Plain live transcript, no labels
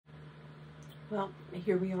Well,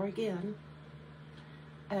 here we are again.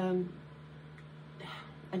 I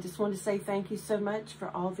just want to say thank you so much for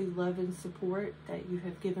all the love and support that you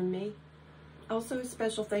have given me. Also, a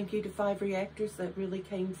special thank you to 5 reactors that really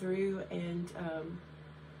came through and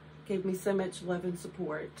gave me so much love and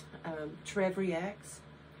support. TrevReacts,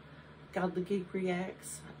 Godly Geek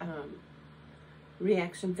Reacts,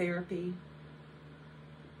 Reaction Therapy,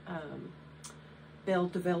 Bell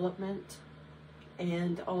Development,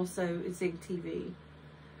 and also Zig TV.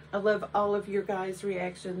 I love all of your guys'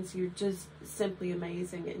 reactions. You're just simply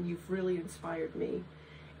amazing, and you've really inspired me.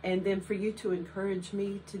 And then for you to encourage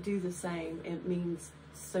me to do the same, it means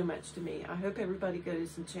so much to me. I hope everybody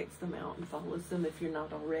goes and checks them out and follows them if you're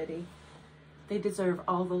not already. They deserve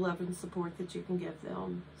all the love and support that you can give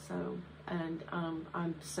them. So, and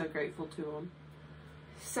I'm so grateful to them.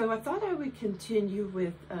 So I thought I would continue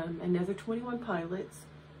with another 21 Pilots.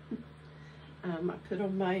 I put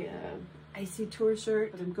on my AC Tour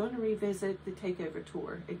shirt, but I'm going to revisit the Takeover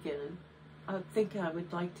Tour again. I think I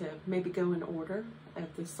would like to maybe go in order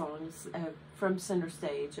of the songs from Center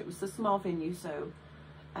Stage. It was a small venue, so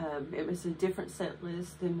it was a different set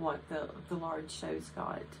list than what the large shows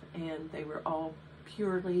got. And they were all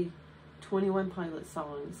purely 21 Pilot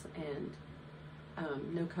songs and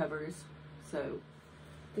no covers. So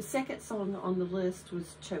the second song on the list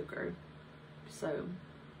was Choker. So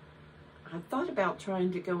I thought about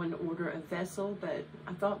trying to go in order of Vessel, but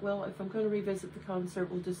I thought, well, if I'm going to revisit the concert,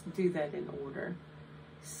 we'll just do that in order.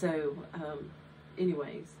 So,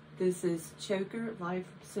 anyways, this is Choker live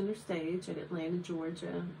from Center Stage at Atlanta,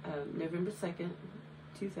 Georgia, November 2nd,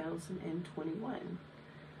 2021.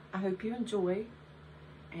 I hope you enjoy,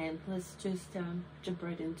 and let's just jump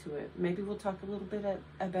right into it. Maybe we'll talk a little bit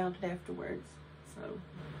about it afterwards. So.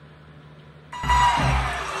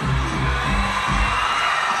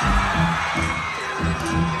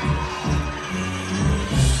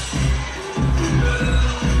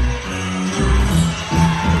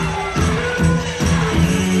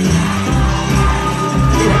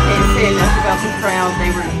 About the crowd, I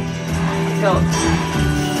felt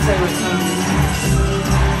so at home.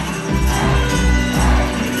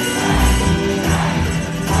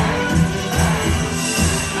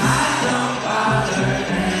 I don't bother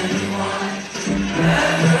anyone,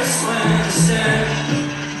 never swim step,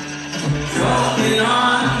 going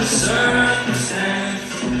on the circumstance,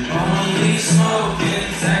 only smoking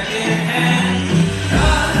second hand,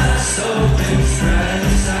 got us open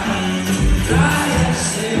stress out, dry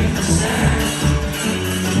as in the sand.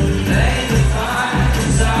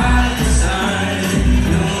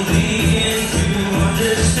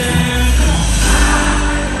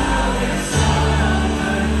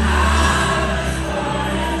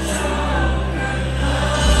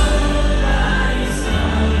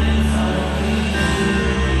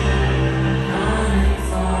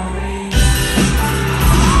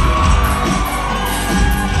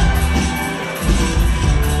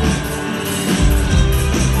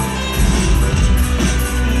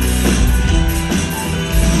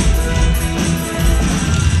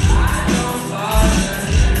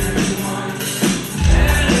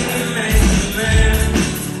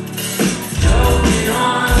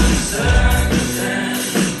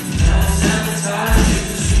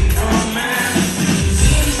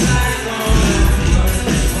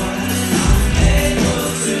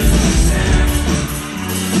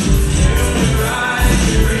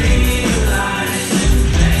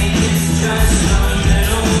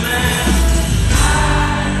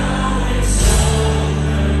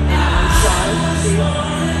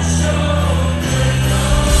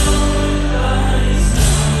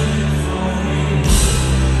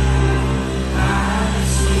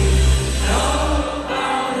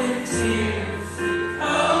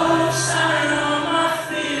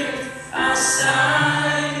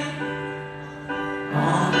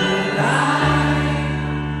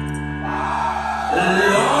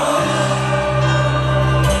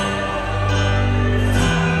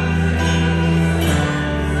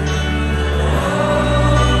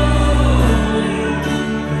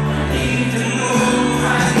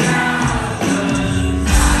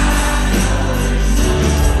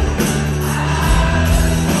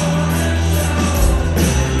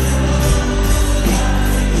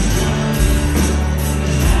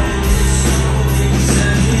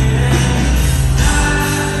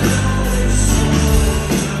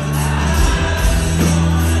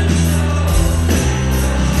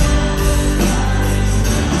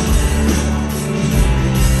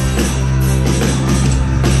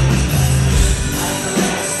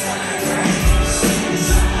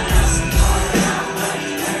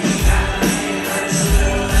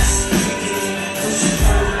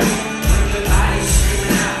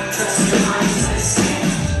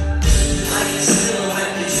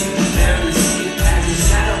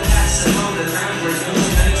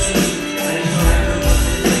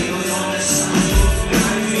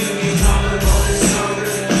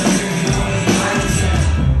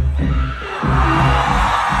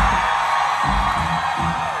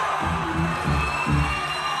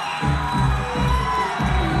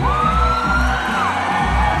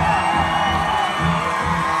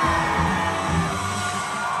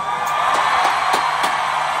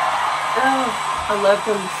 I love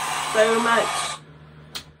them so much.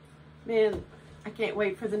 Man, I can't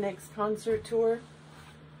wait for the next concert tour.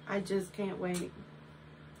 I just can't wait.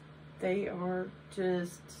 They are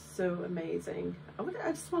just so amazing.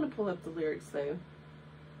 I just want to pull up the lyrics though.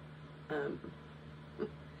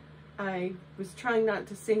 I was trying not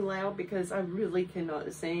to sing loud because I really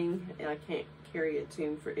cannot sing and I can't carry a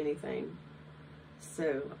tune for anything.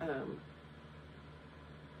 So,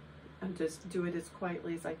 I'm just do it as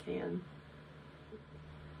quietly as I can.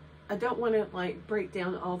 I don't want to like break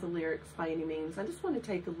down all the lyrics by any means. I just want to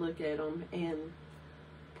take a look at them and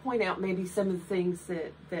point out maybe some of the things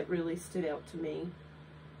that really stood out to me.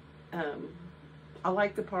 I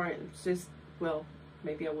like the part, it's just, well,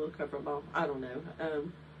 maybe I will cover them all. I don't know.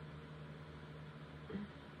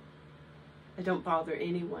 I don't bother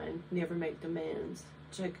anyone, never make demands,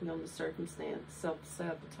 joking on the circumstance,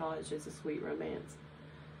 self-sabotage is a sweet romance.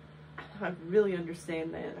 I really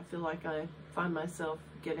understand that. I feel like I find myself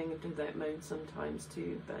getting into that mode sometimes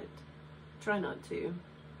too, but try not to.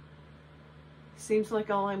 Seems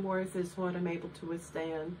like all I'm worth is what I'm able to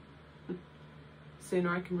withstand.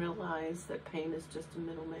 Sooner I can realize that pain is just a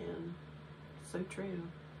middleman. So true.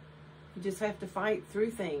 You just have to fight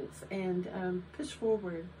through things and push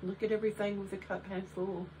forward. Look at everything with a cup half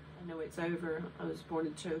full. I know it's over. I was born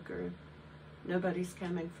a choker. Nobody's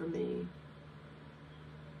coming for me.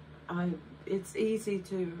 It's easy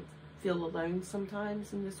to feel alone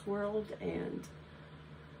sometimes in this world, and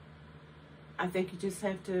I think you just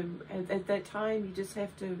have to, at that time, you just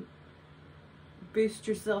have to boost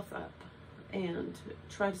yourself up and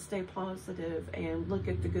try to stay positive and look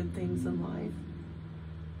at the good things in life.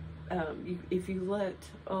 If you let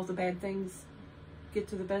all the bad things get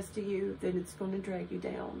to the best of you, then it's going to drag you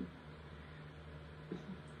down.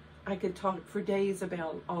 I could talk for days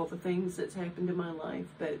about all the things that's happened in my life,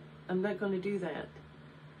 but I'm not going to do that.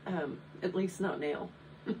 At least not now.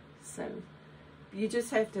 So you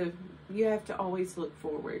just have to, always look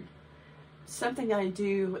forward. Something I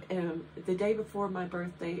do the day before my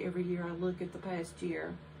birthday every year, I look at the past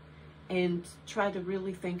year and try to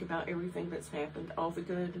really think about everything that's happened, all the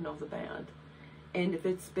good and all the bad. And if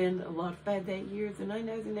it's been a lot of bad that year, then I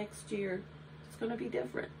know the next year it's going to be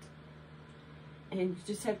different. And you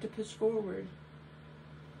just have to push forward.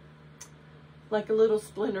 Like a little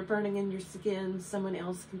splinter burning in your skin, someone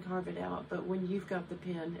else can carve it out. But when you've got the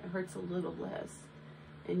pen, it hurts a little less.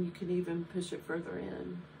 And you can even push it further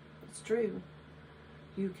in. It's true.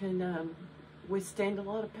 You can withstand a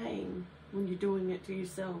lot of pain when you're doing it to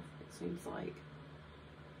yourself, it seems like.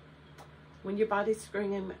 When your body's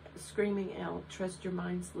screaming out, trust your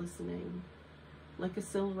mind's listening. Like a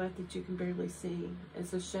silhouette that you can barely see,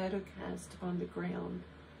 as a shadow cast upon the ground,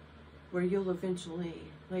 where you'll eventually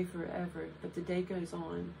lay forever. But the day goes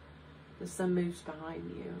on, the sun moves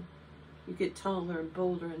behind you. You get taller and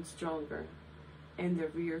bolder and stronger, and the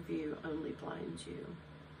rear view only blinds you.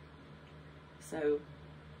 So,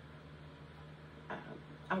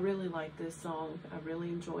 I really like this song. I really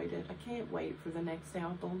enjoyed it. I can't wait for the next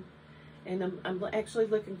album. And I'm actually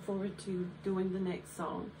looking forward to doing the next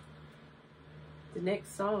song. The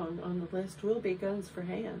next song on the list will be Guns for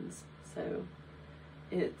Hands. So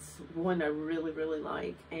it's one I really, really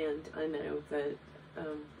like. And I know that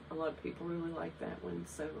a lot of people really like that one.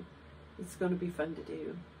 So it's going to be fun to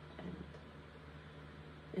do.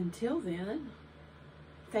 And until then,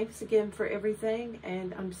 thanks again for everything.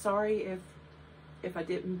 And I'm sorry if I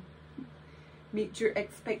didn't meet your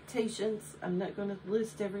expectations. I'm not going to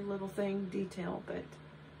list every little thing in detail, but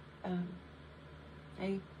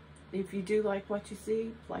hey, if you do like what you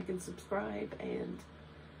see, like and subscribe, and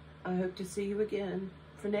I hope to see you again.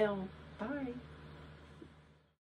 For now, bye.